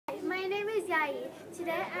Yayee.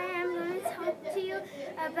 Today I am going to talk to you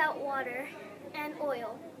about water and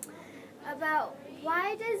oil. About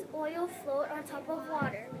why does oil float on top of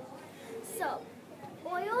water? So,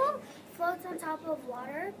 oil floats on top of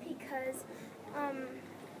water because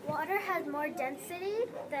water has more density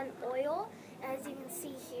than oil, as you can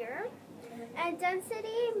see here. And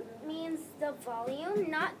density means the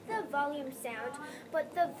volume, not the volume sound,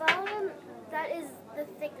 but the volume that is the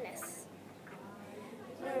thickness.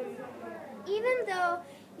 Even though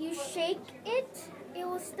you shake it, it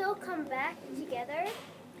will still come back together.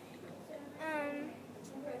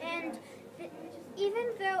 Even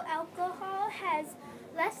though alcohol has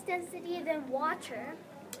less density than water,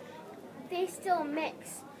 they still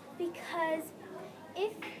mix because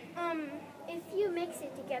if you mix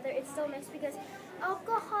it together, it still mixes because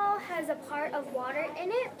alcohol has a part of water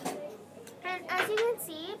in it. And as you can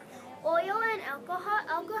see, oil and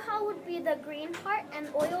alcohol would be the green part, and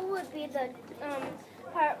oil would be the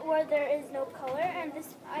part where there is no color. And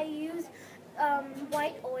this I use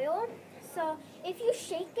white oil. So if you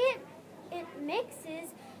shake it, it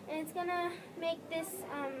mixes, and it's gonna make this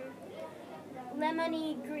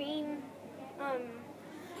lemony green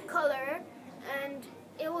color, and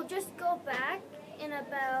it will just go back in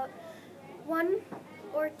about 1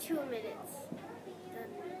 or 2 minutes.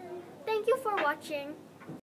 Thank you for watching.